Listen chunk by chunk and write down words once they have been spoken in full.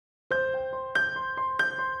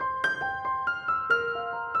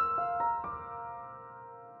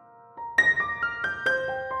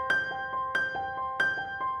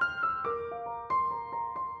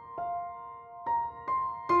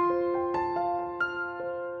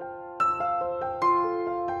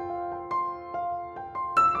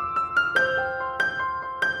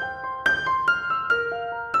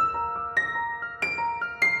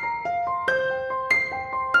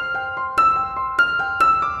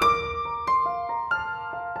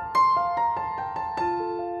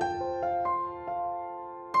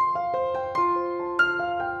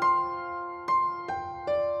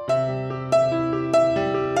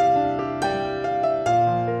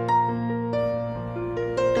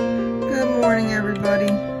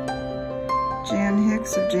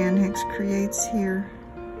Hicks of Jan Hicks Creates here,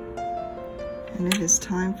 and it is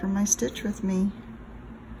time for my stitch with me,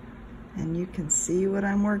 and you can see what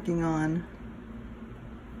I'm working on.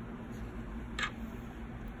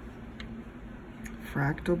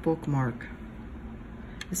 Fractal bookmark.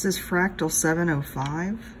 This is Fractal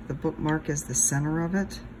 705. The bookmark is the center of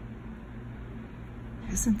it.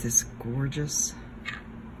 Isn't this gorgeous?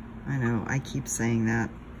 I know, I keep saying that.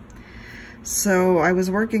 So I was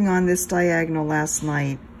working on this diagonal last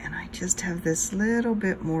night, and I just have this little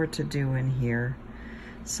bit more to do in here.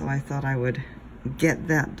 So I thought I would get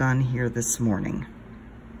that done here this morning.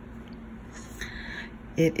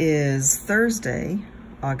 It is Thursday,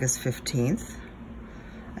 August 15th.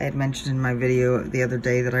 I had mentioned in my video the other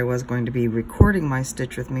day that I was going to be recording my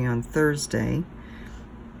stitch with me on Thursday,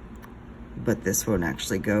 but this won't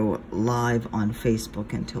actually go live on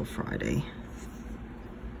Facebook until Friday.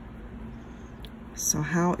 So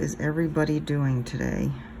how is everybody doing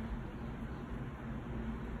today?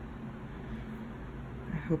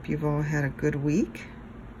 I hope you've all had a good week.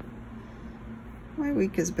 My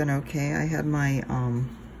week has been okay. I had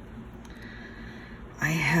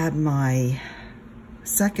my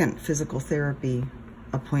second physical therapy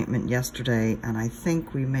appointment yesterday, and I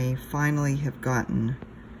think we may finally have gotten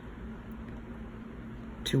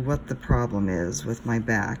to what the problem is with my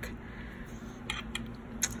back.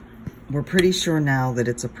 We're pretty sure now that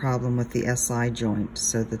it's a problem with the SI joint.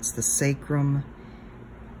 So that's the sacrum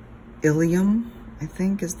ilium, I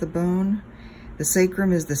think, is the bone. The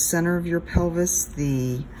sacrum is the center of your pelvis.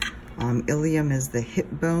 The ilium is the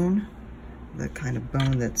hip bone, the kind of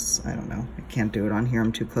bone that's, I don't know, I can't do it on here,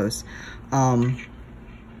 I'm too close.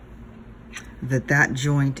 That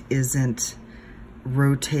joint isn't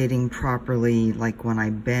rotating properly, like when I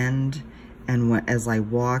bend and as I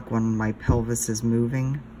walk, when my pelvis is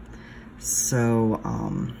moving. So,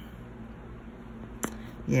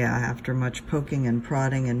 yeah, after much poking and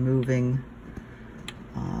prodding and moving,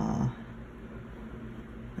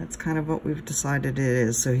 that's kind of what we've decided it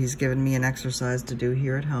is. So he's given me an exercise to do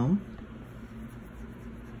here at home.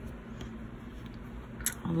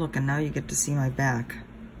 Oh, look, and now you get to see my back.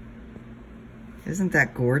 Isn't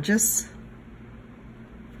that gorgeous?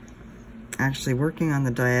 Actually, working on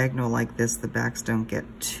the diagonal like this, the backs don't get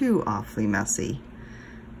too awfully messy,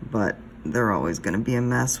 but they're always going to be a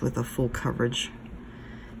mess with a full coverage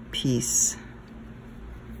piece.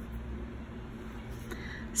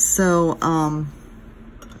 So,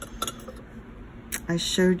 I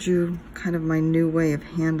showed you kind of my new way of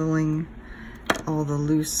handling all the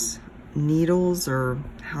loose needles, or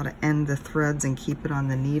how to end the threads and keep it on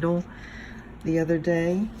the needle the other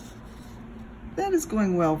day. That is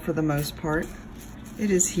going well for the most part.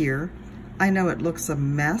 It is here. I know it looks a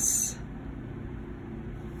mess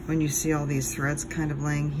when you see all these threads kind of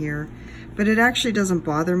laying here, but it actually doesn't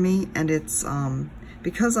bother me, and it's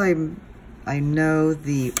because I know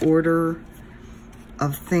the order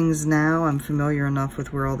of things now. I'm familiar enough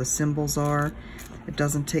with where all the symbols are. It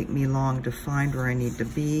doesn't take me long to find where I need to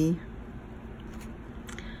be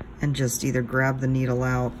and just either grab the needle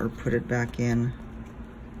out or put it back in.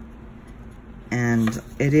 And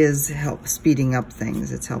it is speeding up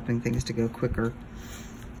things. It's helping things to go quicker.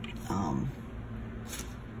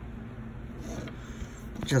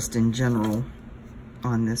 Just in general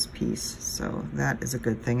on this piece. So that is a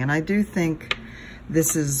good thing. And I do think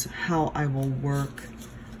this is how I will work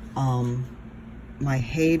my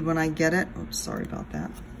Haid when I get it. Oops, sorry about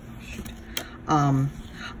that. Shoot.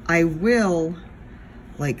 I will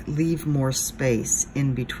like leave more space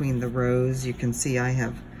in between the rows. You can see I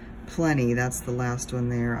have plenty. That's the last one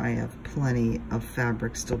there. I have plenty of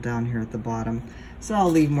fabric still down here at the bottom. So I'll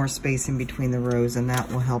leave more space in between the rows, and that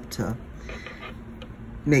will help to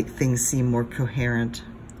make things seem more coherent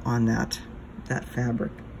on that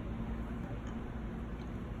fabric.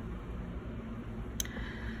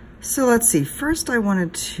 So let's see. First I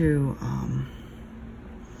wanted to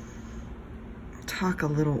talk a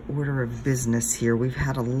little order of business here. We've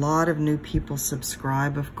had a lot of new people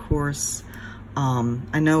subscribe, of course.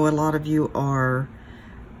 I know a lot of you are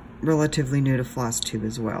relatively new to FlossTube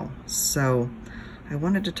as well. So I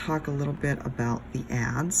wanted to talk a little bit about the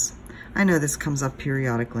ads. I know this comes up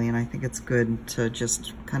periodically, and I think it's good to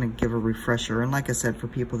just kind of give a refresher. And like I said, for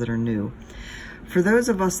people that are new, for those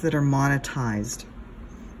of us that are monetized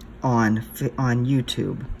on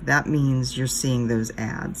YouTube, that means you're seeing those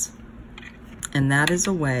ads. And that is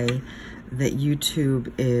a way that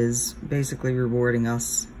YouTube is basically rewarding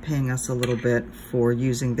us, paying us a little bit for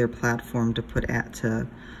using their platform to put our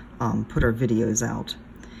videos out.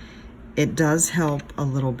 It does help a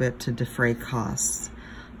little bit to defray costs.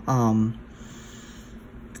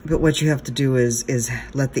 But what you have to do is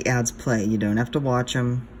let the ads play. You don't have to watch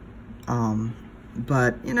them.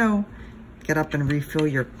 But, you know, get up and refill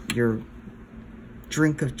your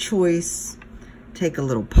drink of choice. Take a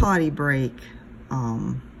little potty break.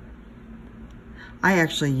 I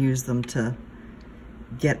actually use them to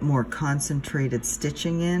get more concentrated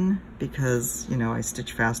stitching in because, you know, I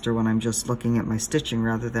stitch faster when I'm just looking at my stitching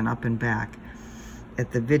rather than up and back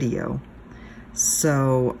at the video.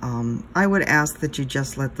 So I would ask that you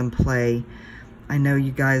just let them play. I know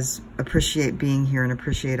you guys appreciate being here and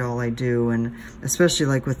appreciate all I do, and especially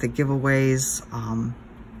like with the giveaways,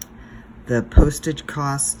 the postage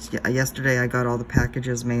costs. Yesterday I got all the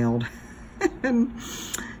packages mailed and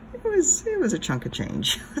it was a chunk of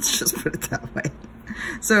change. Let's just put it that way.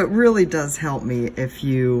 So it really does help me if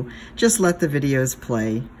you just let the videos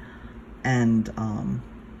play. And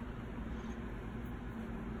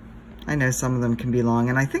I know some of them can be long,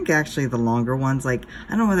 and I think actually the longer ones, like, I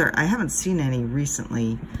don't know whether, I haven't seen any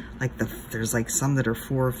recently, like there's like some that are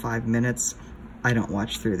 4 or 5 minutes. I don't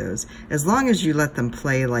watch through those. As long as you let them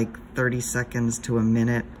play like 30 seconds to a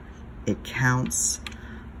minute, it counts.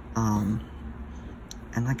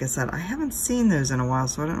 And like I said, I haven't seen those in a while,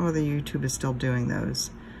 so I don't know whether YouTube is still doing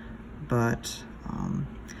those. But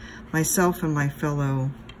myself and my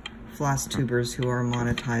fellow floss tubers who are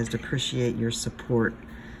monetized appreciate your support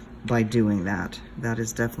by doing that. That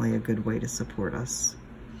is definitely a good way to support us.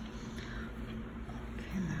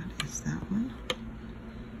 Okay, that is that one.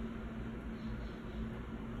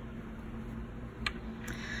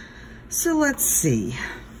 So let's see.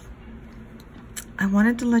 I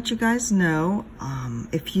wanted to let you guys know,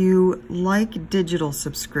 if you like digital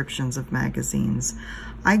subscriptions of magazines,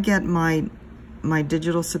 I get my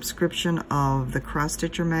digital subscription of the Cross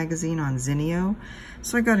Stitcher magazine on Zinio.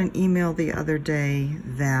 So I got an email the other day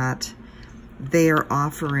that they are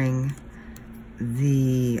offering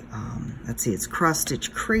the, let's see, it's Cross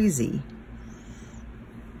Stitch Crazy,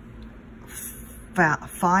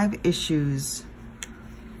 5 issues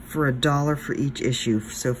for $1 for each issue,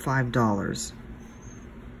 so $5.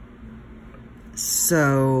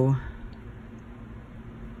 So,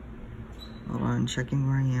 hold on, checking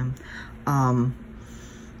where I am.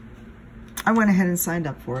 I went ahead and signed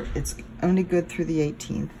up for it. It's only good through the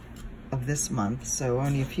 18th of this month, so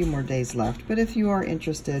only a few more days left. But if you are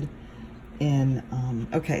interested in,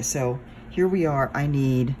 okay, so here we are. I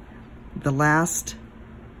need the last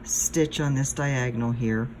stitch on this diagonal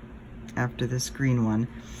here, after this green one,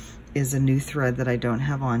 is a new thread that I don't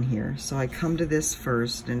have on here. So I come to this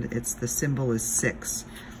first, and it's, the symbol is 6.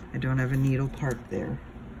 I don't have a needle part there.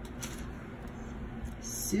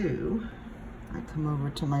 So I come over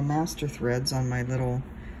to my master threads on my little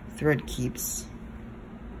thread keeps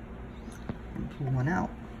and pull one out.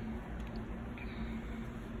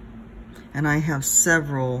 And I have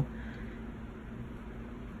several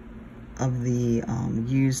of the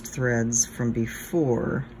used threads from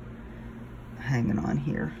before hanging on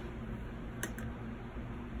here.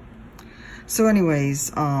 So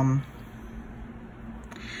anyways, now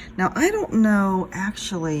I don't know,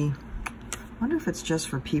 actually, I wonder if it's just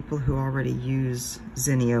for people who already use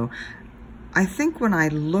Zinio. I think when I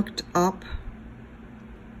looked up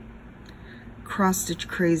Cross Stitch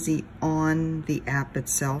Crazy on the app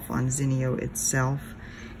itself, on Zinio itself,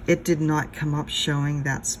 it did not come up showing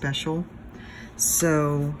that special.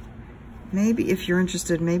 So maybe if you're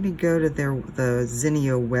interested, maybe go to the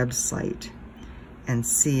Zinio website and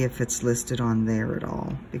see if it's listed on there at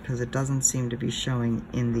all, because it doesn't seem to be showing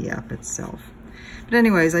in the app itself. But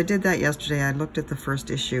anyways, I did that yesterday. I looked at the first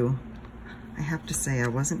issue. I have to say I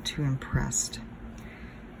wasn't too impressed.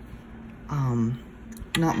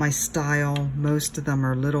 Not my style. Most of them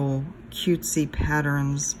are little cutesy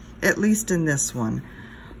patterns, at least in this one.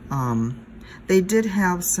 They did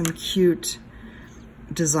have some cute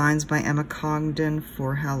designs by Emma Congdon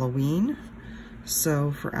for Halloween.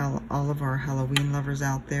 So for all of our Halloween lovers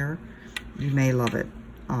out there, you may love it.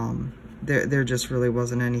 There just really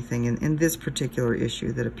wasn't anything in this particular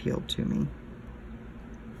issue that appealed to me.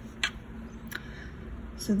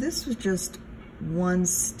 So this was just one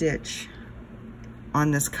stitch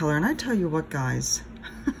on this color. And I tell you what, guys,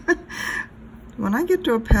 when I get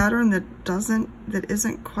to a pattern that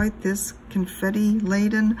isn't quite this confetti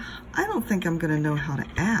laden, I don't think I'm gonna know how to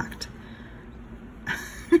act.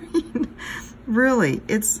 Really,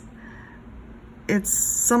 it's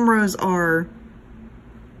some rows are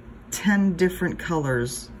 10 different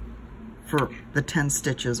colors for the 10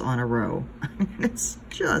 stitches on a row. I mean, it's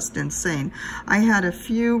just insane. I had a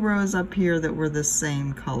few rows up here that were the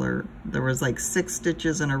same color. There was like 6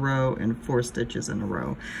 stitches in a row and 4 stitches in a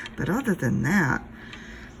row. But other than that,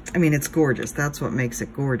 I mean, it's gorgeous. That's what makes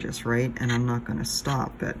it gorgeous, right? And I'm not going to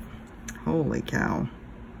stop, but holy cow.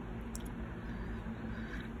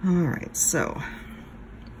 All right, so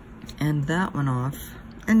end that one off.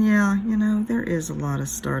 And yeah, you know, there is a lot of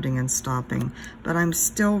starting and stopping, but I'm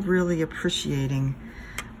still really appreciating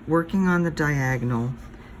working on the diagonal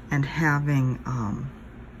and having,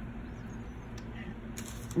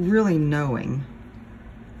 really knowing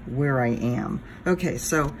where I am. Okay,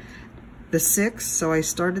 so the 6, so I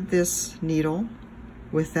started this needle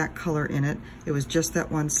with that color in it. It was just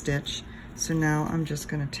that one stitch. So now I'm just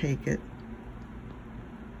gonna take it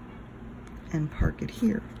and park it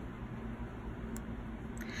here.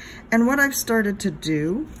 And what I've started to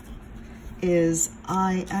do is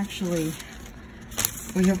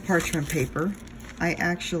we have parchment paper. I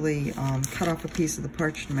actually cut off a piece of the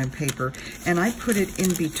parchment paper and I put it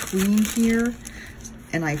in between here,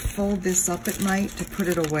 and I fold this up at night to put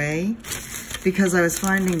it away, because I was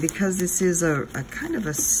finding, because this is a kind of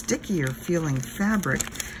a stickier feeling fabric,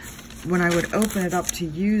 when I would open it up to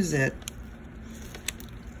use it,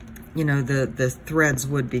 you know, the threads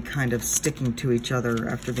would be kind of sticking to each other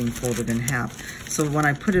after being folded in half. So when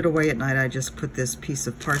I put it away at night, I just put this piece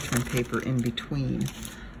of parchment paper in between,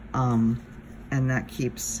 and that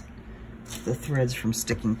keeps the threads from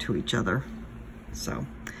sticking to each other. So,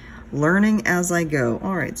 learning as I go.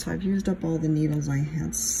 All right, so I've used up all the needles I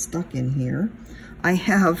had stuck in here. I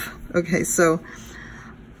have, okay, so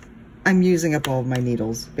I'm using up all of my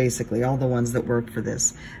needles, basically, all the ones that worked for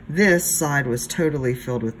this. This side was totally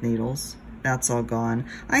filled with needles. That's all gone.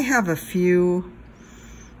 I have a few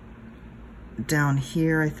down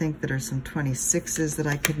here, I think, that are some 26s that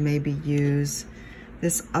I could maybe use.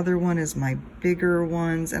 This other one is my bigger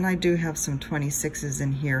ones, and I do have some 26s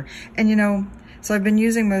in here. And you know, so I've been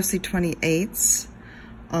using mostly 28s.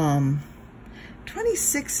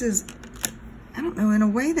 26s, I don't know, in a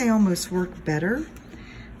way they almost work better,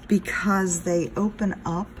 because they open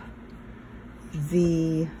up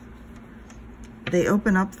the, let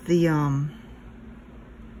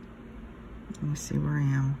me see where I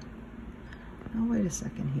am. Oh, wait a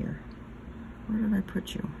second here. Where did I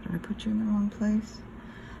put you? Did I put you in the wrong place?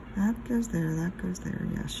 That goes there, that goes there.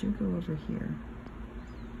 Yes, you go over here.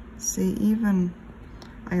 See, even,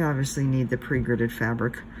 I obviously need the pre-gridded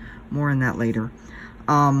fabric. More on that later.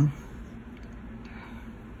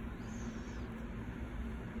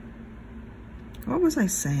 What was I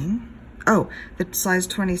saying? Oh, the size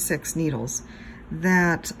 26 needles.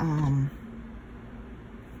 That,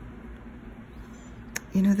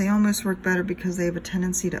 you know, they almost work better because they have a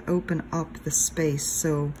tendency to open up the space,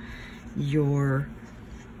 so your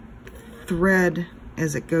thread,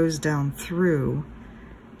 as it goes down through,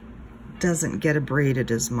 doesn't get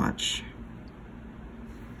abraded as much.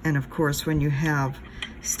 And of course, when you have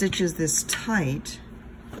stitches this tight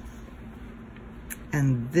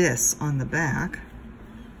and this on the back,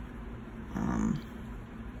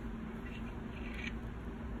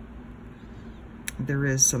 there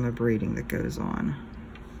is some abrading that goes on.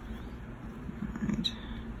 All right,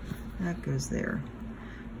 that goes there.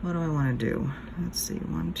 What do I want to do? Let's see,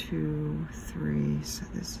 1, 2, 3, so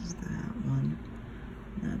this is that one.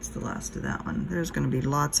 That's the last of that one. There's going to be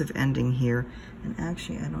lots of ending here, and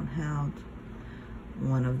actually I don't have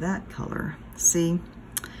one of that color. See?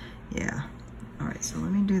 Yeah. All right, so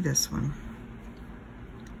let me do this one.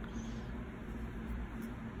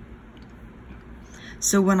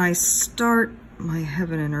 So when I start my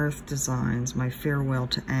Heaven and Earth designs, my Farewell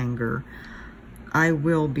to Anger, I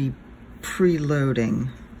will be preloading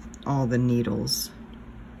all the needles.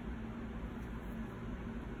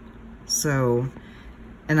 So,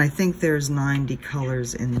 and I think there's 90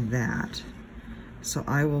 colors in that. So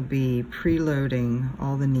I will be preloading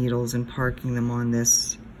all the needles and parking them on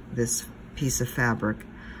this piece of fabric,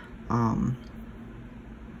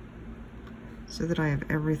 so that I have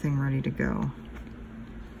everything ready to go.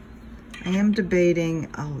 I am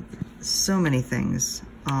debating, so many things.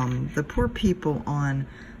 The poor people on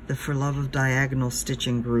the For Love of Diagonal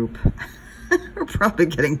Stitching group are probably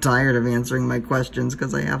getting tired of answering my questions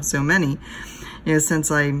because I have so many. You know,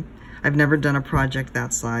 since I've never done a project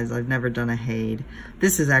that size, I've never done a Haid.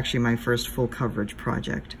 This is actually my first full coverage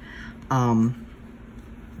project. Come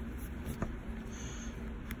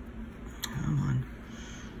on.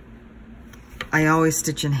 I always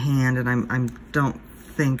stitch in hand, and I don't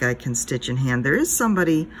think I can stitch in hand. There is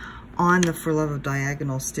somebody on the For Love of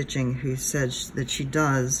Diagonal Stitching who says that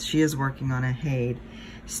she is working on a Haid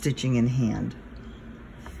stitching in hand.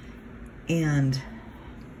 And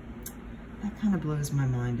that kind of blows my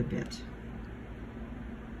mind a bit.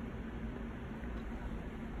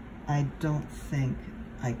 I don't think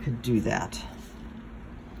I could do that.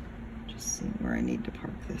 Let's see where I need to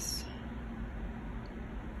park this.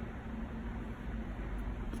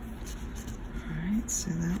 All right,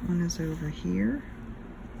 so that one is over here.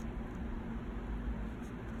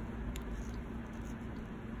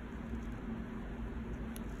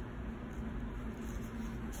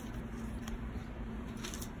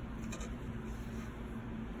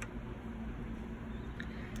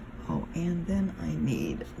 Oh, and then I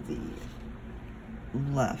need the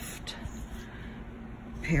left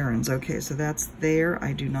parents. Okay, so that's there.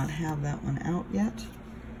 I do not have that one out yet.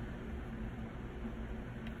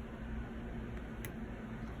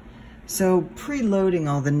 So preloading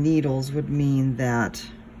all the needles would mean that,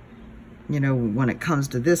 you know, when it comes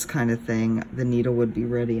to this kind of thing, the needle would be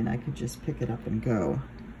ready and I could just pick it up and go.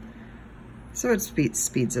 So it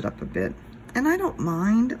speeds it up a bit. And I don't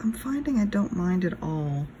mind. I'm finding I don't mind at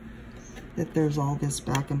all that there's all this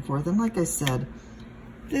back and forth. And like I said,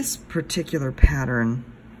 this particular pattern,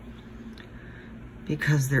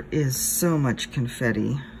 because there is so much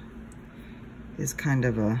confetti, is kind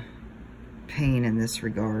of a pain in this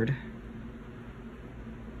regard.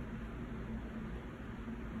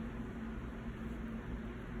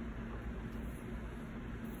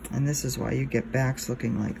 And this is why you get backs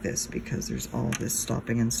looking like this, because there's all this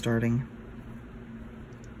stopping and starting.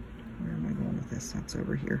 Where am I going with this? That's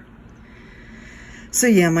over here. So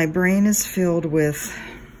yeah, my brain is filled with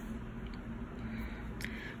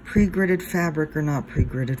pre-gridded fabric or not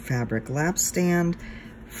pre-gridded fabric, lap stand,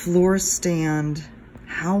 floor stand,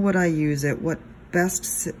 how would I use it, what best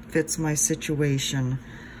fits my situation,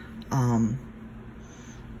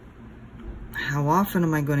 how often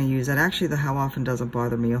am I going to use it. Actually, the how often doesn't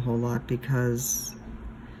bother me a whole lot because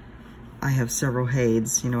I have several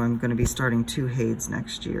heids. You know, I'm going to be starting 2 heids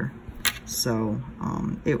next year. So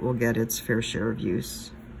it will get its fair share of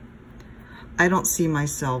use. I don't see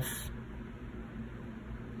myself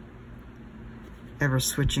ever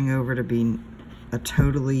switching over to being a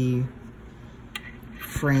totally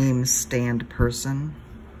frame stand person.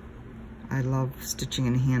 I love stitching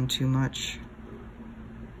in hand too much.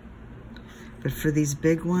 But for these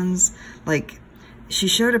big ones, like she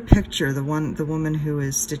showed a picture, the woman who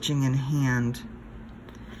is stitching in hand,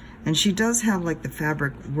 and she does have like the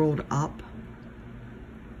fabric rolled up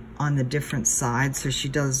on the different sides, so she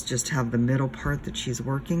does just have the middle part that she's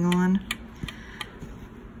working on.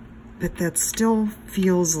 But that still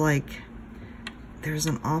feels like there's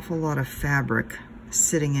an awful lot of fabric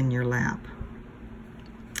sitting in your lap.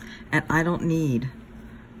 And I don't need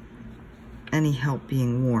any help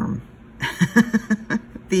being warm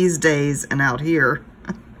these days and out here.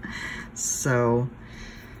 So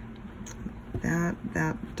that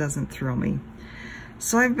doesn't thrill me.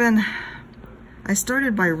 So I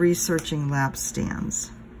started by researching lap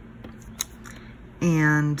stands,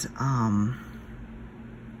 and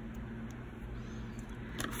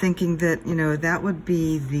thinking that, you know, that would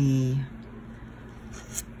be the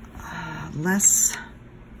less,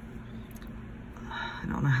 I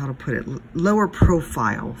don't know how to put it, lower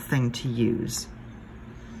profile thing to use.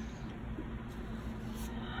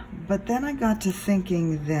 But then I got to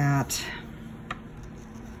thinking that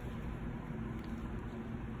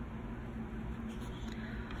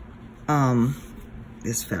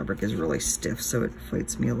this fabric is really stiff, so it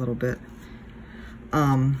inflates me a little bit.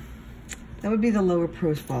 That would be the lower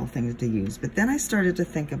profile thing to use. But then I started to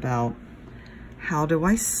think about, how do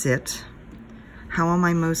I sit? How am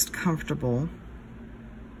I most comfortable?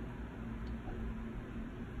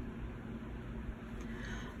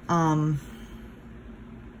 And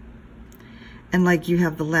like you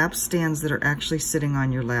have the lap stands that are actually sitting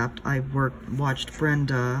on your lap. I watched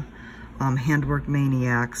Brenda, Handwork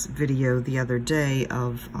Maniac's video the other day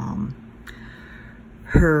of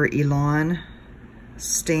her Elan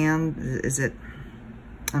stand. Is it,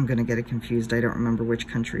 I'm gonna get it confused. I don't remember which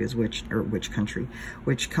country is which, or which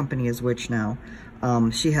company is which now.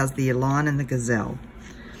 She has the Elan and the Gazelle.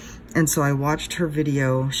 And so I watched her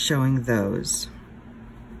video showing those.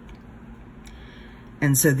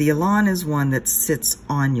 And so the Elan is one that sits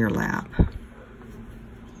on your lap.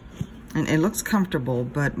 And it looks comfortable,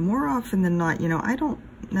 but more often than not, you know, I don't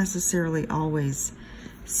necessarily always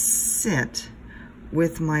sit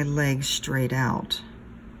with my legs straight out.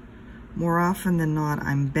 More often than not,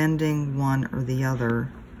 I'm bending one or the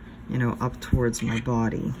other, you know, up towards my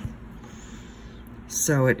body.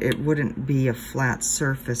 So it wouldn't be a flat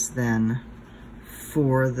surface then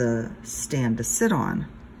for the stand to sit on.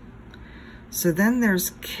 So then there's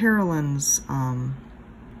Carolyn's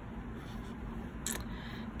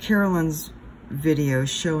video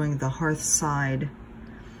showing the Hearthside,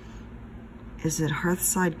 is it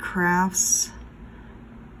Hearthside Crafts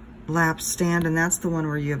lap stand, and that's the one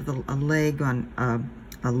where you have a leg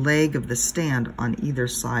of the stand on either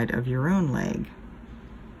side of your own leg.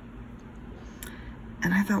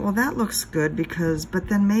 And I thought, well, that looks good but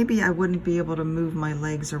then maybe I wouldn't be able to move my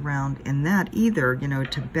legs around in that either, you know,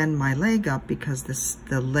 to bend my leg up, because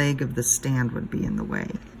the leg of the stand would be in the way.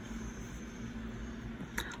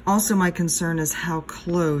 Also, my concern is how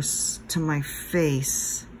close to my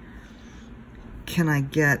face can I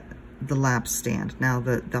get the lap stand. Now,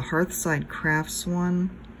 the Hearthside Crafts one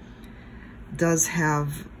does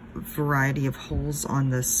have a variety of holes on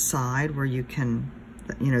the side where you can,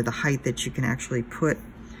 you know, the height that you can actually put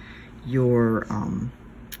your,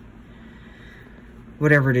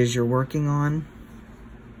 whatever it is you're working on,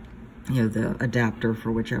 you know, the adapter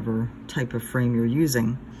for whichever type of frame you're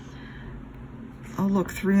using. Oh,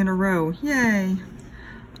 look, 3 in a row, yay.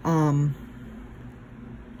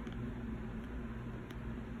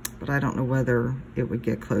 But I don't know whether it would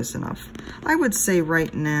get close enough. I would say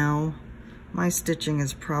right now, my stitching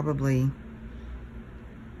is probably,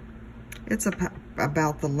 it's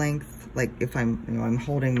about the length, like if I'm, you know, I'm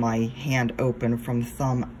holding my hand open from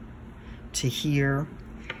thumb to here.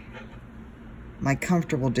 My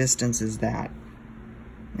comfortable distance is that.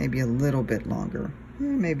 Maybe a little bit longer.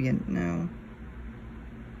 Maybe no.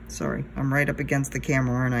 Sorry, I'm right up against the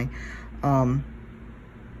camera, aren't I?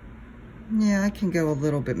 Yeah, I can go a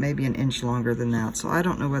little bit, maybe an inch longer than that. So I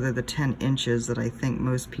don't know whether the 10 inches that I think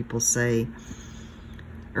most people say,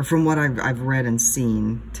 or from what I've read and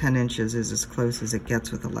seen, 10 inches is as close as it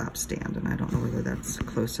gets with a lap stand. And I don't know whether that's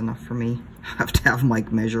close enough for me. I have to have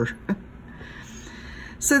Mike measure.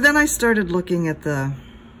 So then I started looking at the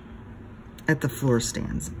floor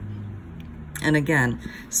stands. And again,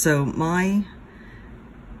 so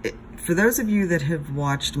for those of you that have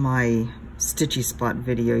watched my Stitchy Spot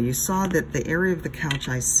video, you saw that the area of the couch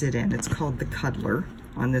I sit in, it's called the Cuddler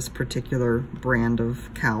on this particular brand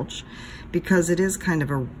of couch, because it is kind of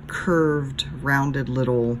a curved, rounded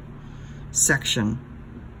little section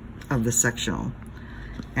of the sectional.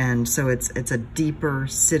 And so it's a deeper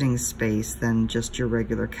sitting space than just your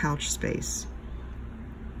regular couch space.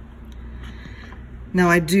 Now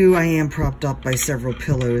I am propped up by several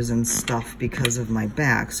pillows and stuff because of my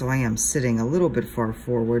back, so I am sitting a little bit far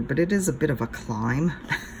forward, but it is a bit of a climb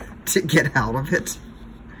to get out of it.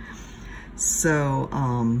 So,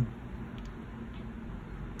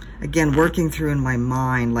 again, working through in my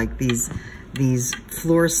mind, like these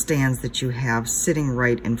floor stands that you have sitting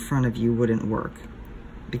right in front of you wouldn't work.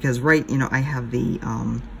 Because you know, I have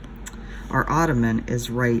our ottoman is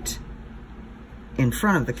right in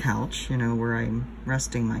front of the couch, you know, where I'm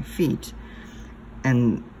resting my feet,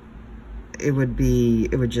 and it would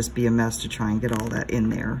just be a mess to try and get all that in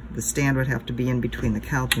there. The stand would have to be in between the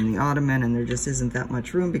couch and the ottoman, and there just isn't that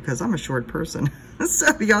much room because I'm a short person.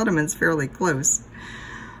 So the ottoman's fairly close.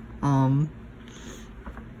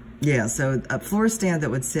 Yeah, so a floor stand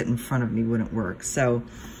that would sit in front of me wouldn't work. So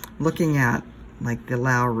looking at like the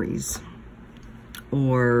Lowry's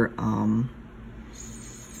or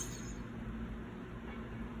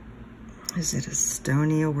is it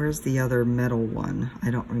Estonia? Where's the other metal one? I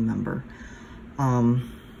don't remember.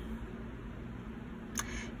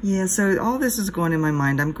 Yeah, so all this is going in my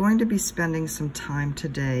mind. I'm going to be spending some time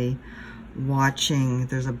today watching.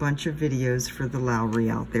 There's a bunch of videos for the Lowry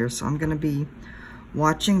out there, so I'm going to be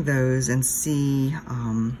watching those and see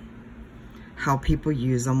how people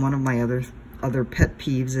use them. One of my other pet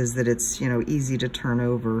peeves is that it's, you know, easy to turn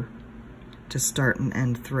over to start and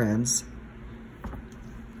end threads.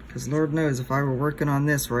 Because Lord knows if I were working on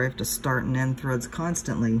this where I have to start and end threads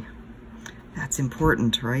constantly, that's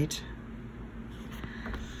important, right?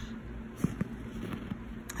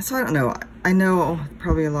 So I don't know. I know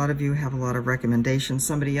probably a lot of you have a lot of recommendations.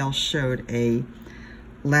 Somebody else showed a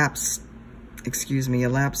lap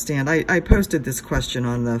stand. I posted this question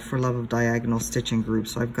on the For Love of Diagonal Stitching group,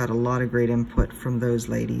 so I've got a lot of great input from those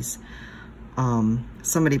ladies.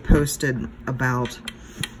 Somebody posted about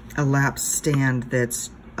a lap stand that's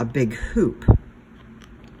a big hoop.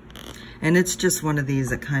 And it's just one of these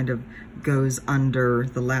that kind of goes under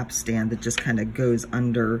the lap stand, that just kind of goes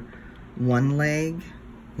under one leg,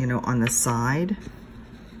 you know, on the side.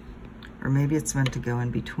 Or maybe it's meant to go in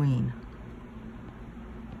between.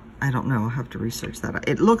 I don't know, I'll have to research that.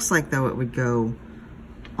 It looks like though it would go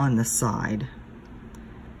on the side.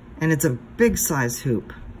 And it's a big size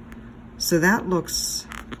hoop. So that looks,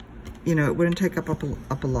 you know, it wouldn't take up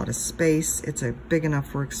a lot of space. It's a big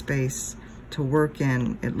enough workspace to work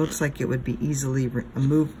in. It looks like it would be easily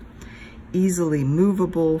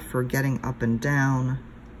movable for getting up and down.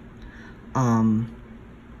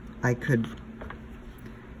 I could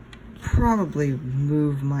probably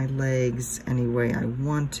move my legs any way I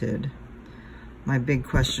wanted. My big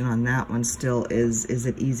question on that one still is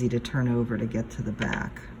it easy to turn over to get to the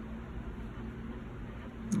back?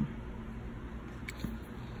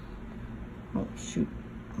 Oh, shoot,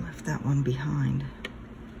 I left that one behind.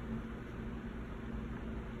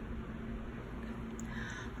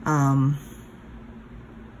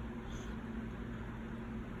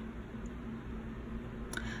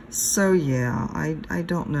 So yeah, I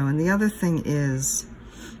don't know. And the other thing is,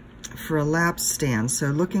 for a lap stand, so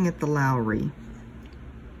looking at the Lowry,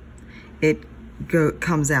 it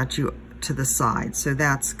comes at you to the side, so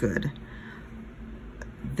that's good.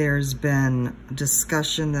 There's been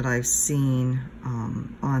discussion that I've seen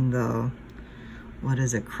on the, what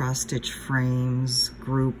is it, Cross Stitch Frames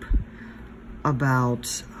group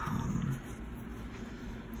about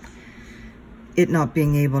it not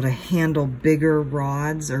being able to handle bigger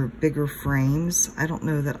rods or bigger frames. I don't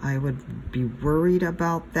know that I would be worried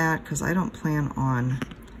about that, because I don't plan on,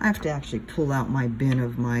 I have to actually pull out my bin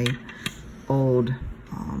of my old,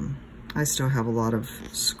 I still have a lot of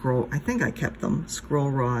scroll, I think I kept them, scroll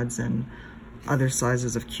rods and other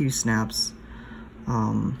sizes of Q-snaps.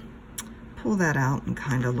 Pull that out and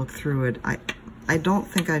kind of look through it. I don't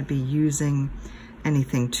think I'd be using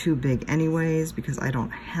anything too big anyways, because I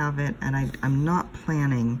don't have it, and I'm not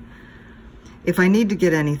planning, if I need to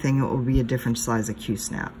get anything, it will be a different size of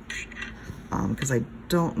Q-snap, because I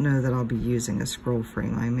don't know that I'll be using a scroll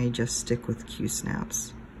frame. I may just stick with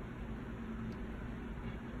Q-snaps.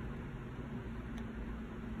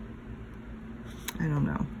 I don't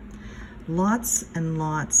know. Lots and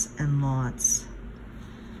lots and lots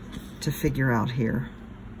to figure out here.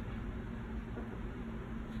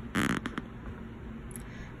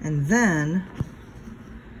 And then,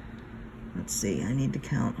 let's see, I need to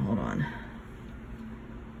count, hold on.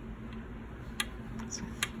 So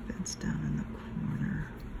that's down in the corner.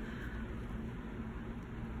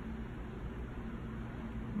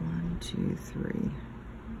 1, 2, 3.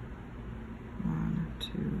 1,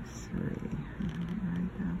 2, 3. Right,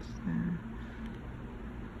 that's there.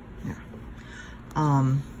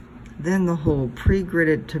 Yeah. Then the whole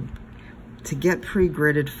pre-gridded to get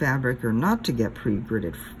pre-gridded fabric or not to get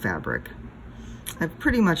pre-gridded fabric. I've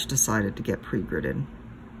pretty much decided to get pre-gridded.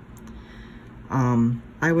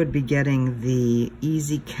 I would be getting the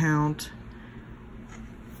easy count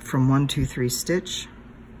from 1, 2, 3 stitch.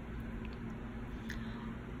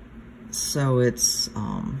 So it's,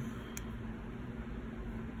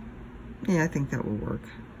 yeah, I think that will work.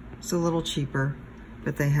 It's a little cheaper,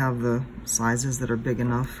 but they have the sizes that are big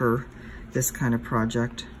enough for this kind of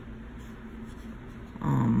project.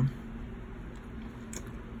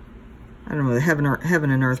 I don't know, Heaven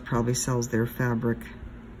and Earth probably sells their fabric.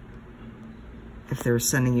 If they're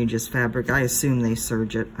sending you just fabric, I assume they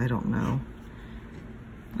serge it, I don't know.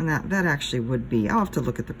 And that actually would be, I'll have to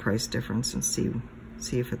look at the price difference and see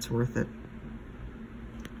if it's worth it.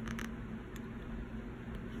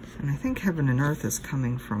 And I think Heaven and Earth is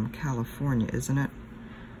coming from California, isn't it?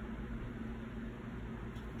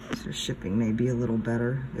 So shipping may be a little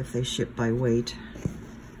better if they ship by weight.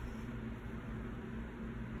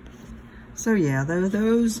 So yeah,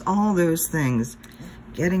 all those things.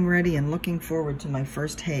 Getting ready and looking forward to my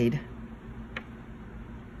first Haid.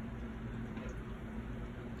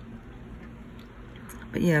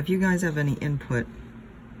 But yeah, if you guys have any input.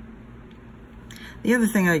 The other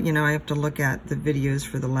thing, I have to look at the videos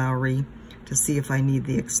for the Lowry to see if I need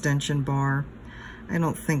the extension bar. I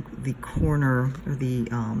don't think the corner or the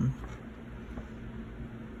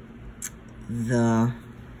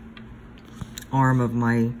arm of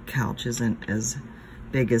my couch isn't as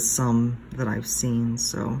big as some that I've seen,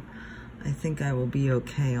 so I think I will be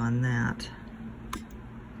okay on that.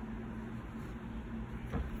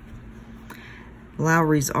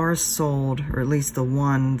 Lowry's are sold, or at least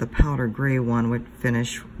the powder gray one with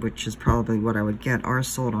finish, which is probably what I would get, are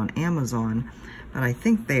sold on Amazon, but I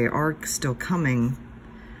think they are still coming.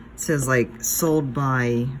 It says like sold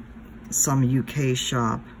by some UK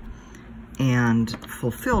shop and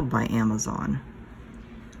fulfilled by Amazon.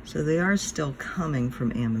 So they are still coming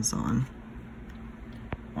from Amazon.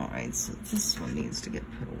 All right, so this one needs to get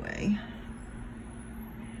put away.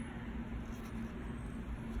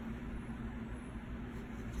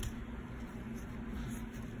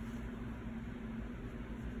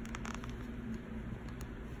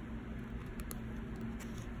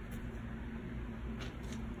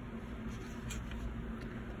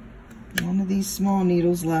 One of these small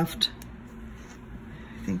needles left.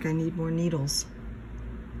 I think I need more needles.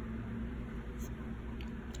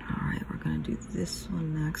 All right, we're gonna do this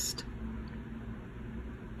one next.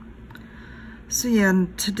 So yeah,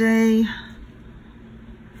 and today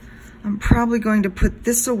I'm probably going to put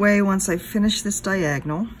this away once I finish this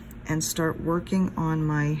diagonal and start working on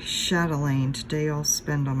my chatelaine. Today I'll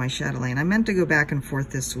spend on my chatelaine. I meant to go back and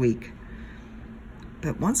forth this week,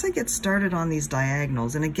 but once I get started on these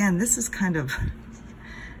diagonals, and again, this is kind of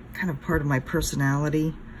part of my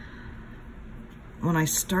personality. When I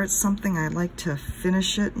start something, I like to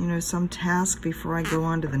finish it, you know, some task before I go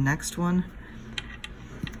on to the next one.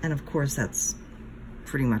 And of course, that's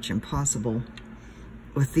pretty much impossible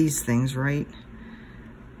with these things, right?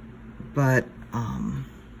 But,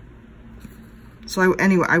 so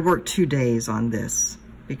anyway, I worked 2 days on this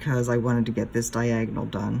because I wanted to get this diagonal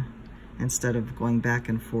done instead of going back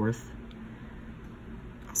and forth.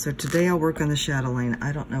 So today I'll work on the chatelaine.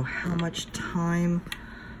 I don't know how much time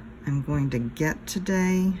I'm going to get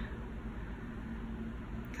today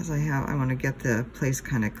because I want to get the place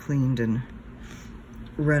kind of cleaned and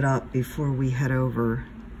read up before we head over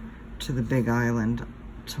to the big island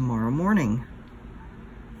tomorrow morning.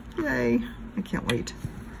 Yay, I can't wait.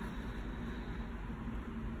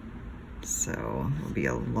 So there'll be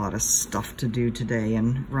a lot of stuff to do today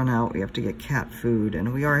and run out. We have to get cat food,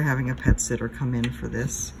 and we are having a pet sitter come in for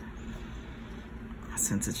this.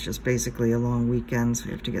 Since it's just basically a long weekend, so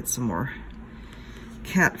we have to get some more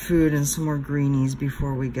cat food and some more greenies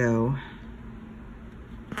before we go.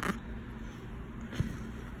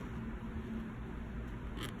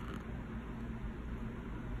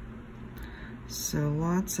 So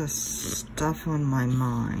lots of stuff on my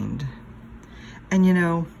mind. And you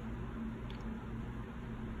know,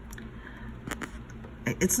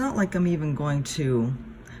 it's not like I'm even going to,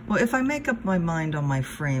 well, if I make up my mind on my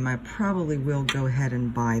frame, I probably will go ahead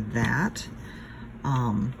and buy that.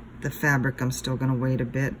 The fabric, I'm still gonna wait a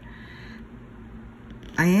bit.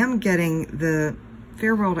 I am getting, the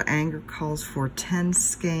Farewell to Anger calls for 10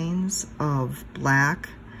 skeins of black,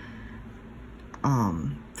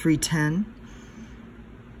 310.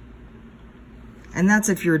 And that's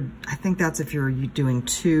if you're, I think that's if you're doing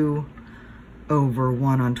 2 over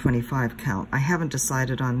 1 on 25 count. I haven't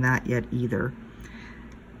decided on that yet either.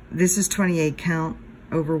 This is 28 count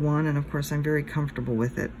over 1, and of course I'm very comfortable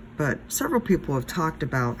with it. But several people have talked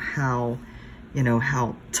about how, you know,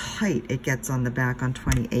 how tight it gets on the back on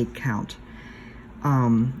 28 count.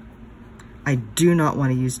 I do not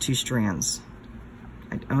want to use 2 strands.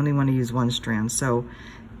 I only want to use 1 strand. So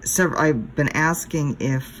I've been asking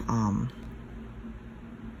if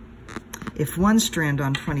 1 strand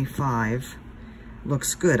on 25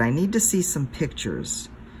 looks good. I need to see some pictures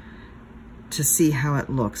to see how it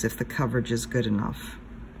looks, if the coverage is good enough.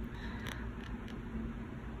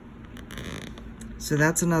 So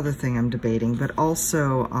that's another thing I'm debating, but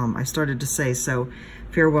also I started to say, so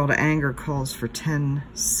Farewell to Anger calls for 10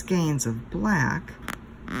 skeins of black.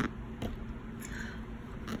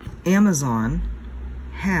 Amazon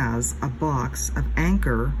has a box of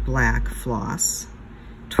Anchor black floss,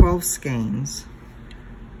 12 skeins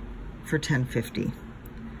for $10.50.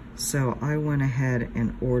 So I went ahead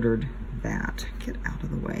and ordered that. Get out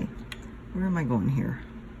of the way. Where am I going here?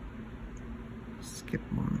 Skip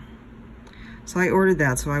one. So I ordered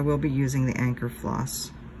that, so I will be using the Anchor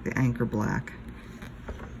floss, the Anchor black,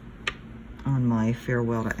 on my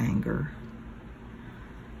Farewell to Anger.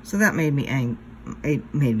 So that made me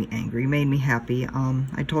angry, made me happy.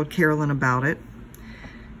 I told Carolyn about it,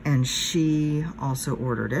 and she also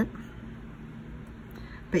ordered it.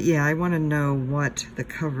 But yeah, I want to know what the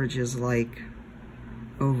coverage is like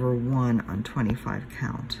over 1 on 25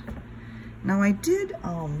 count. Now I did,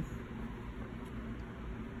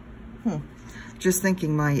 just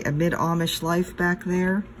thinking my Amid Amish Life back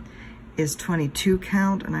there is 22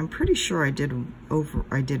 count, and I'm pretty sure I did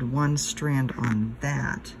 1 strand on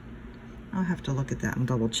that. I'll have to look at that and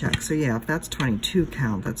double check. So yeah, if that's 22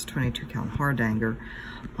 count, that's 22 count hardanger.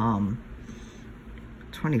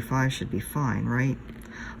 25 should be fine, right?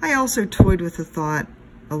 I also toyed with the thought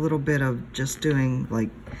a little bit of just doing like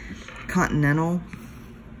continental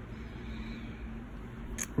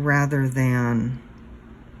rather than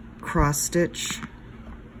cross stitch,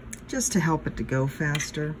 just to help it to go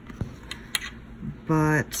faster.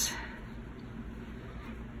 But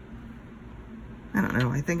I don't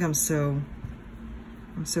know, I think I'm so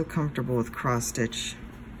comfortable with cross stitch.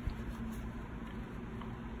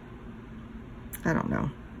 I don't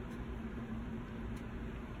know.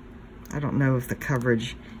 I don't know if the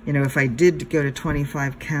coverage, you know, if I did go to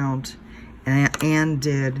 25 count and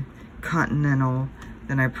did continental,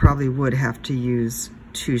 then I probably would have to use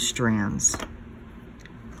 2 strands.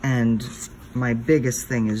 And my biggest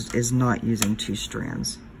thing is not using 2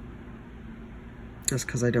 strands, just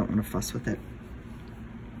because I don't want to fuss with it.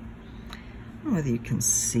 don't know whether you can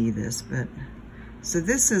see this, but so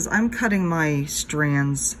this is, I'm cutting my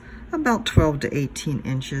strands about 12 to 18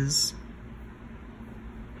 inches.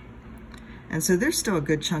 And so there's still a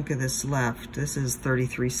good chunk of this left. This is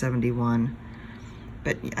 3371.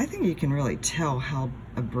 But I think you can really tell how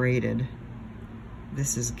abraded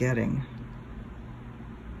this is getting.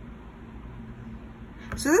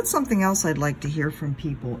 So that's something else I'd like to hear from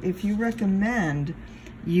people. If you recommend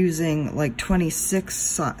using like 26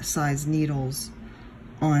 size needles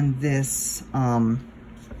on this kind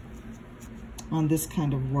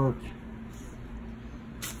of work.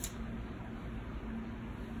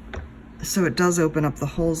 So it does open up the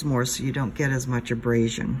holes more so you don't get as much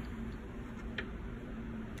abrasion.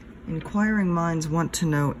 Inquiring minds want to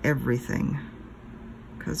know everything,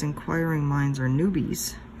 because inquiring minds are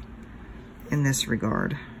newbies in this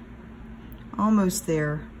regard. Almost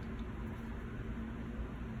there.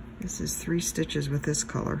 This is 3 stitches with this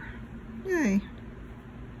color. Yay.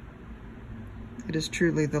 It is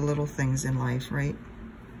truly the little things in life, right?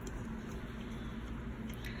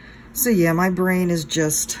 So yeah, my brain is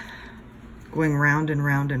just going round and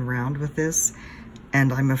round and round with this.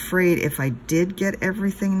 And I'm afraid if I did get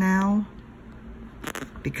everything now,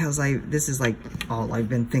 because this is like all I've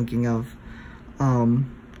been thinking of, I'd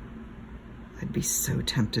be so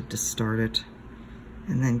tempted to start it.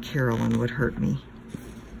 And then Carolyn would hurt me.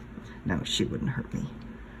 No, she wouldn't hurt me.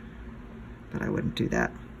 But I wouldn't do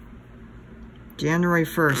that. January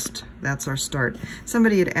 1st, that's our start.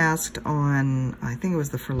 Somebody had asked on, I think it was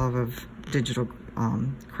the For Love of Digital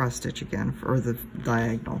cross stitch again, or the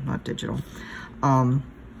diagonal, not digital.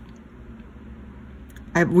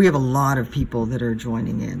 We have a lot of people that are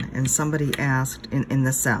joining in, and somebody asked in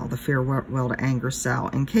the SAL, the Farewell to Anger SAL,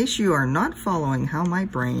 in case you are not following how my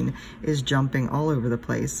brain is jumping all over the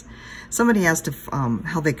place, somebody asked if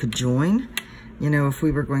how they could join, you know, if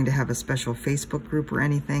we were going to have a special Facebook group or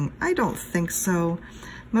anything. I don't think so,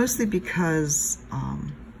 mostly because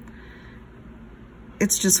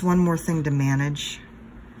it's just one more thing to manage,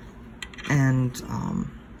 and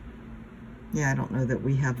yeah, I don't know that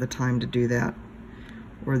we have the time to do that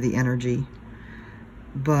or the energy,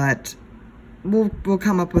 but we'll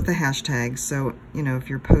come up with a hashtag. So, you know, if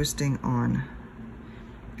you're posting on,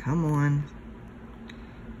 come on,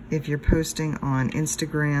 if you're posting on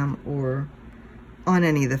Instagram or on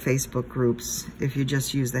any of the Facebook groups, if you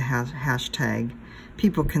just use the hashtag,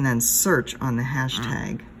 people can then search on the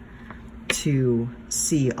hashtag to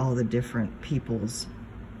see all the different people's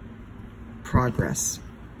progress.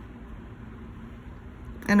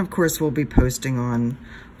 And of course, we'll be posting on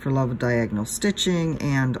For Love of Diagonal Stitching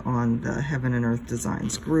and on the Heaven and Earth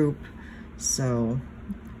Designs group. So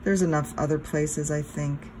there's enough other places, I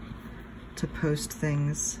think, to post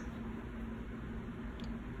things.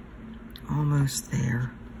 Almost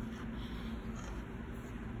there.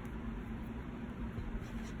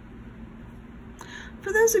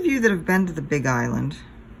 For those of you that have been to the Big Island,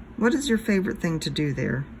 what is your favorite thing to do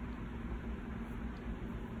there?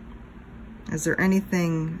 Is there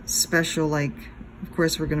anything special? Like, of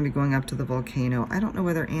course, we're going to be going up to the volcano. I don't know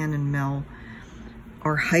whether Ann and Mel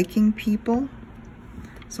are hiking people,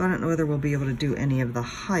 so I don't know whether we'll be able to do any of the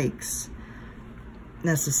hikes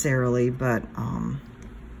necessarily, but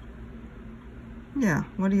yeah,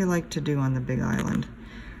 what do you like to do on the Big Island?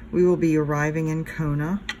 We will be arriving in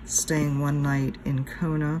Kona, staying one night in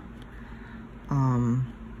Kona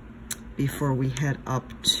before we head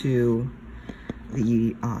up to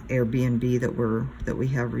the Airbnb that we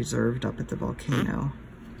have reserved up at the volcano.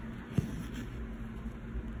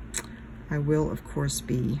 I will, of course,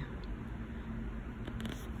 be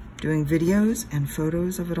doing videos and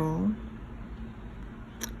photos of it all.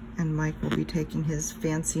 And Mike will be taking his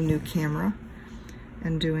fancy new camera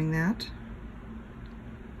and doing that.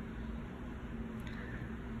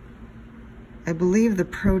 I believe the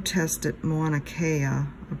protest at Mauna Kea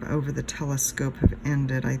over the telescope have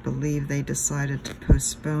ended. I believe they decided to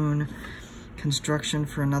postpone construction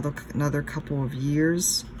for another couple of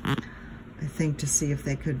years. I think to see if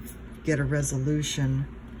they could get a resolution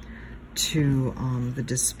to the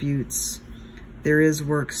disputes. There is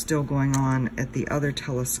work still going on at the other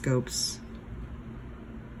telescopes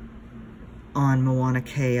on Mauna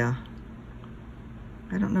Kea.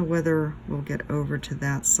 I don't know whether we'll get over to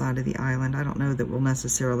that side of the island. I don't know that we'll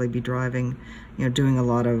necessarily be driving, you know, doing a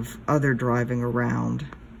lot of other driving around.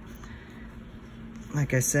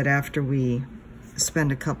 Like I said, after we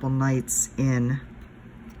spend a couple nights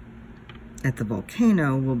at the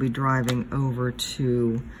volcano, we'll be driving over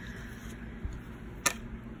to,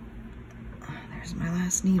 there's my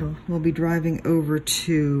last needle. We'll be driving over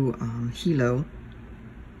to Hilo.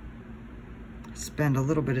 spend a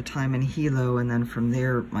little bit of time in Hilo, and then from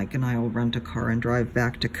there, Mike and I will rent a car and drive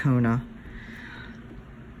back to Kona.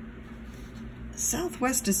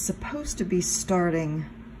 Southwest is supposed to be starting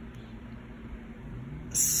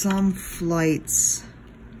some flights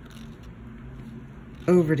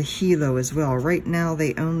over to Hilo as well. Right now,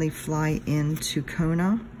 they only fly into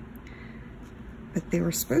Kona, but they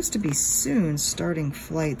were supposed to be soon starting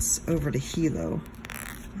flights over to Hilo.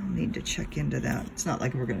 I'll need to check into that. It's not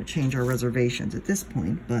like we're going to change our reservations at this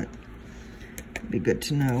point, but it'd be good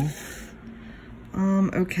to know.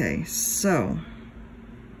 Okay, so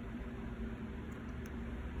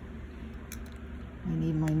I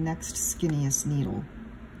need my next skinniest needle.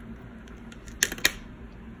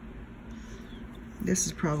 This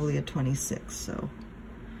is probably a 26, so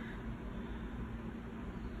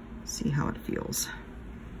see how it feels.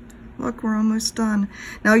 Look, we're almost done.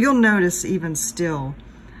 Now you'll notice even still,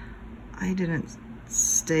 I didn't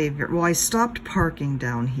stay very, well, I stopped parking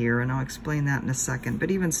down here, and I'll explain that in a second,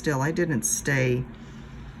 but even still, I didn't stay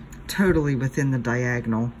totally within the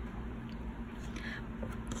diagonal.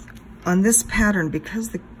 On this pattern, because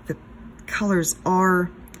the colors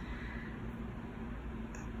are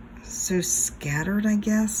so scattered, I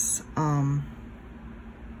guess,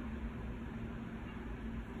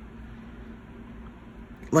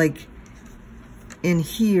 like in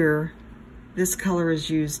here, this color is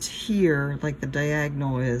used here, like the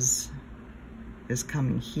diagonal is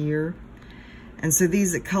coming here. And so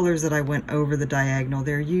these colors that I went over the diagonal,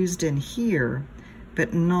 they're used in here,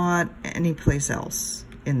 but not anyplace else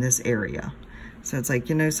in this area. So it's like,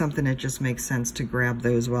 you know something, it just makes sense to grab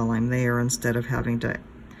those while I'm there instead of having to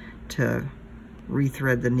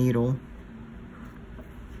rethread the needle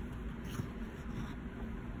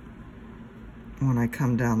when I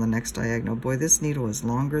come down the next diagonal. Boy, this needle is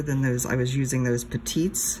longer than those. I was using those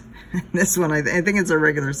petites. This one, I think it's a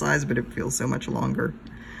regular size, but it feels so much longer.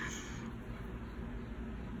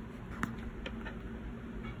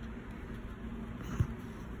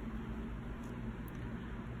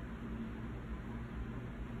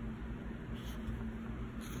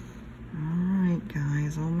 All right,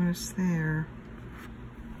 guys, almost there.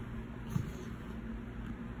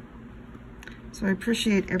 So I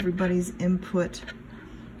appreciate everybody's input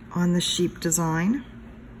on the sheep design.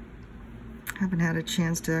 Haven't had a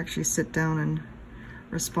chance to actually sit down and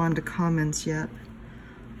respond to comments yet.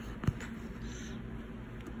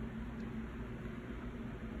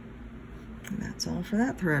 And that's all for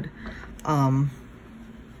that thread. The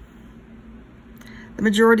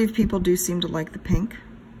majority of people do seem to like the pink.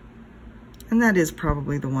 And that is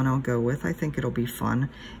probably the one I'll go with. I think it'll be fun.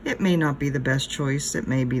 It may not be the best choice. It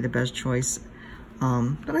may be the best choice.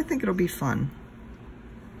 But I think it'll be fun.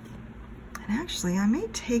 And actually, I may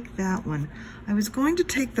take that one. I was going to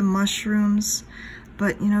take the mushrooms,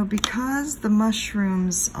 but you know, because the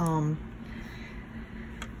mushrooms, the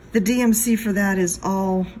DMC for that is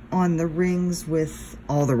all on the rings with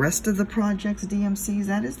all the rest of the project's DMCs.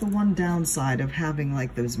 That is the one downside of having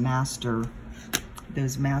like those master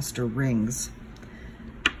rings.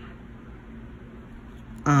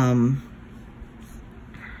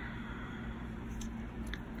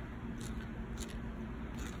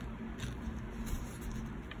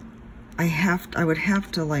 I would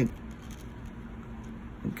have to like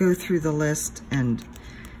go through the list and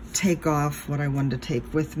take off what I wanted to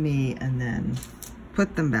take with me and then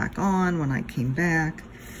put them back on when I came back.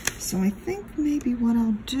 So I think maybe what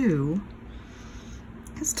I'll do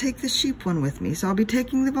is take the sheep one with me. So I'll be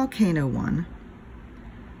taking the volcano one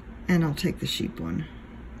and I'll take the sheep one.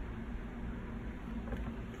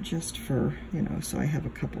 Just for, you know, so I have a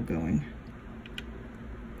couple going.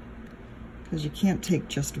 Because you can't take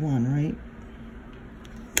just one, right?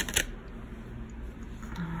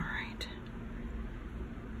 All right.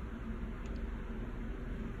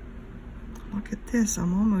 Look at this,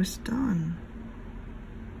 I'm almost done.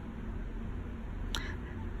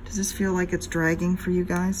 Does this feel like it's dragging for you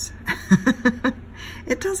guys?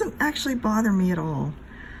 It doesn't actually bother me at all.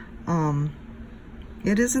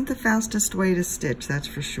 It isn't the fastest way to stitch, that's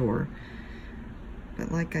for sure.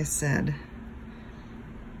 But like I said,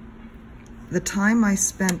 the time I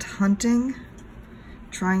spent hunting,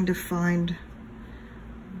 trying to find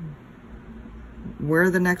where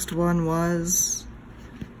the next one was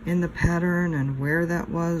in the pattern and where that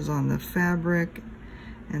was on the fabric,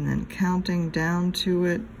 and then counting down to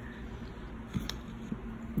it,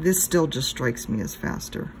 this still just strikes me as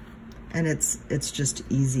faster. And it's just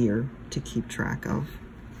easier to keep track of.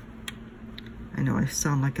 I know I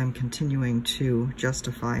sound like I'm continuing to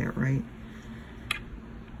justify it, right?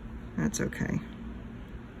 That's okay.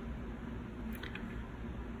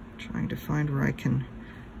 Trying to find where I can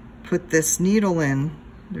put this needle in.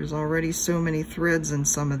 There's already so many threads in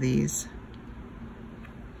some of these.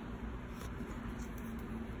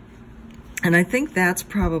 And I think that's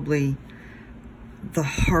probably the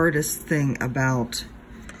hardest thing about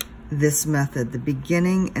this method, the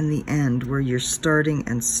beginning and the end, where you're starting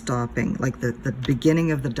and stopping, like the beginning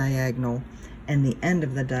of the diagonal and the end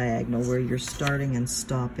of the diagonal where you're starting and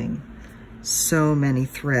stopping. So many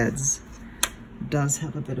threads does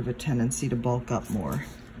have a bit of a tendency to bulk up more.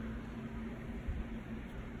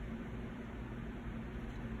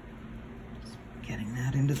 Just getting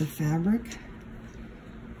that into the fabric.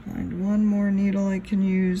 Find one more needle I can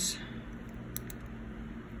use.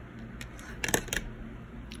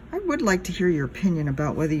 I would like to hear your opinion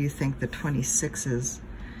about whether you think the 26s.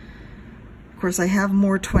 Of course, I have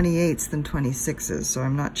more 28s than 26s, so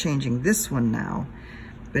I'm not changing this one now.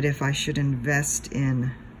 But if I should invest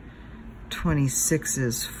in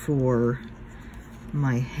 26s for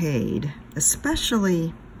my Haid,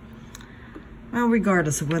 especially, well,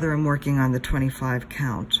 regardless of whether I'm working on the 25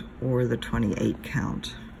 count or the 28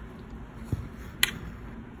 count.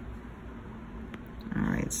 All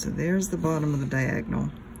right, so there's the bottom of the diagonal.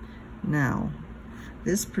 Now,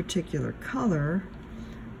 this particular color,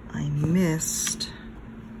 I missed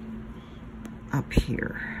up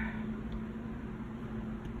here.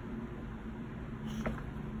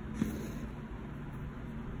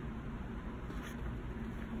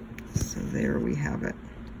 So there we have it.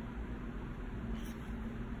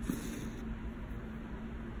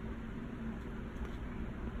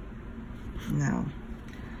 Now,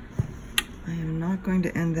 I am not going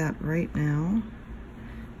to end that right now.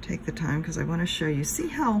 Take the time because I want to show you. See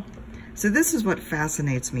how, so this is what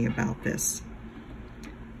fascinates me about this.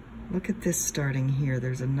 Look at this starting here.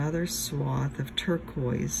 There's another swath of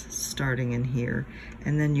turquoise starting in here.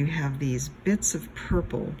 And then you have these bits of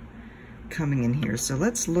purple coming in here. So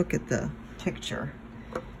let's look at the picture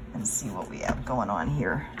and see what we have going on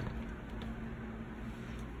here.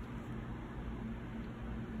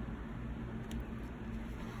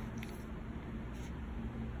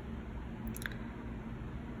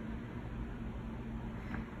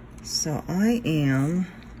 So I am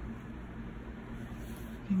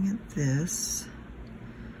looking at this,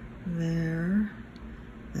 there,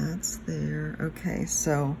 that's there. Okay,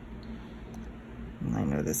 so I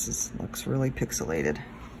know this looks really pixelated.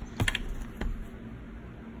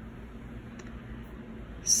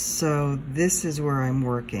 So this is where I'm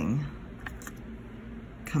working,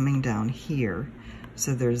 coming down here.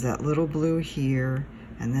 So there's that little blue here,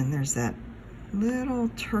 and then there's that little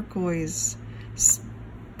turquoise,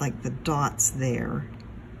 like the dots there,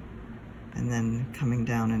 and then coming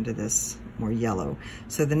down into this more yellow.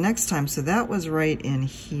 So the next time, so that was right in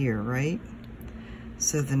here, right?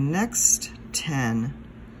 So the next 10,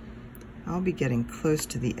 I'll be getting close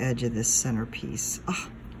to the edge of this centerpiece. Oh,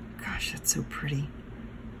 gosh, that's so pretty.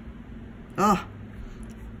 Oh,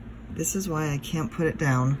 this is why I can't put it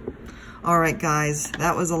down. All right, guys,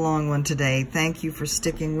 that was a long one today. Thank you for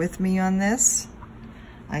sticking with me on this.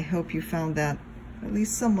 I hope you found that at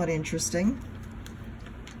least somewhat interesting.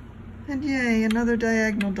 And yay, another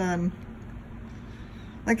diagonal done.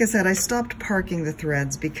 Like I said, I stopped parking the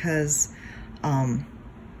threads because I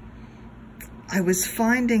was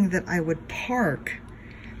finding that I would park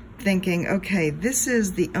thinking, okay, this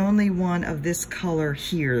is the only one of this color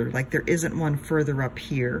here, like there isn't one further up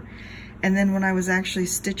here. And then when I was actually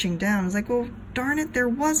stitching down, I was like, well, darn it, there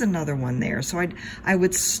was another one there. So I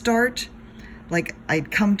would start, like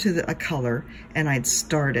I'd come to a color and I'd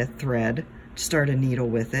start a thread, start a needle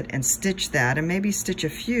with it and stitch that and maybe stitch a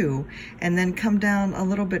few and then come down a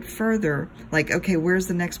little bit further, like, okay, where's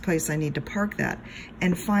the next place I need to park that?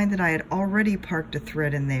 And find that I had already parked a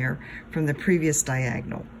thread in there from the previous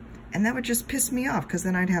diagonal. And that would just piss me off because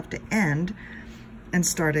then I'd have to end and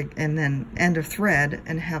start and then end a thread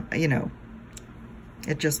and have, you know,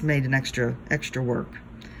 it just made an extra work.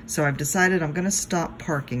 So I've decided I'm gonna stop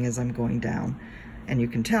parking as I'm going down. And you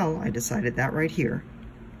can tell I decided that right here.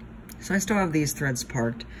 So I still have these threads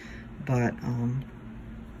parked, but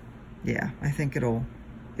yeah, I think it'll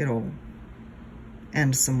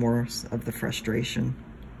end some more of the frustration.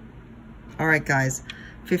 All right, guys,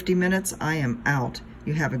 50 minutes, I am out.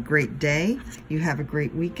 You have a great day. You have a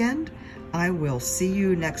great weekend. I will see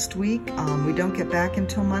you next week. We don't get back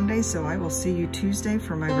until Monday, so I will see you Tuesday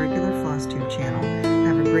for my regular FlossTube channel.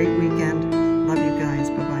 Have a great weekend. Love you guys.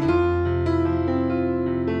 Bye-bye.